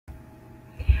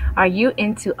Are you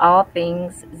into all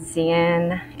things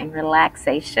Zen and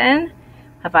relaxation?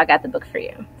 Have I got the book for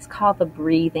you? It's called The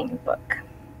Breathing Book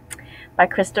by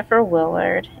Christopher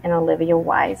Willard and Olivia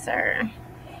Weisser.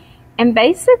 And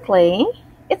basically,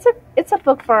 it's a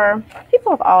book for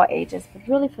people of all ages, but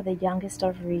really for the youngest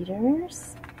of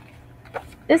readers.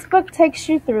 This book takes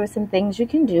you through some things you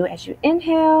can do as you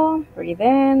inhale, breathe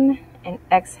in, and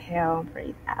exhale,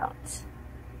 breathe out.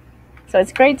 So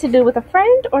it's great to do with a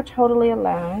friend or totally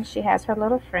alone. She has her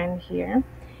little friend here.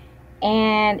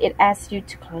 And it asks you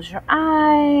to close your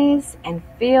eyes and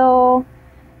feel,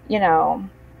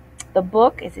 the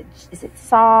book. Is it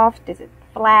soft? Is it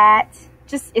flat?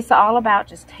 It's all about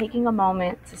just taking a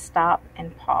moment to stop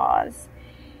and pause.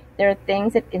 There are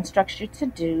things it instructs you to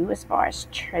do as far as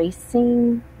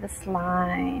tracing this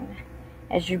line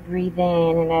as you breathe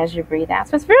in and as you breathe out.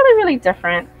 So it's really, really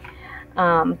different.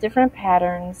 Different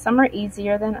patterns. Some are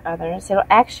easier than others. It'll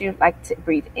ask you to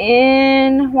breathe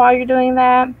in while you're doing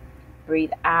that,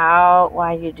 breathe out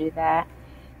while you do that.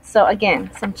 So again,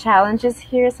 some challenges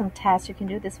here, some tasks you can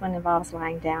do. This one involves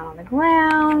lying down on the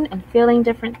ground and feeling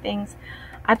different things.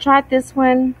 I tried this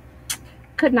one,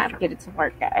 could not get it to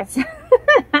work, guys.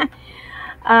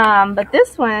 But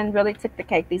this one really took the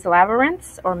cake. These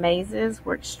labyrinths or mazes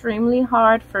were extremely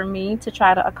hard for me to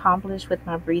try to accomplish with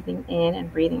my breathing in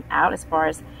and breathing out as far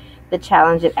as the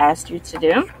challenge it asked you to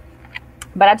do.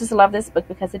 But I just love this book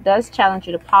because it does challenge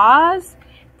you to pause,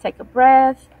 take a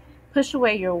breath, push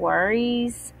away your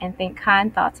worries, and think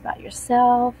kind thoughts about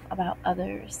yourself, about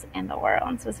others, and the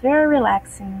world. So it's very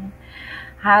relaxing.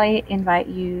 Highly invite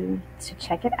you to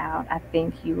check it out. I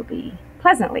think you will be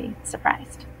pleasantly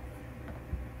surprised.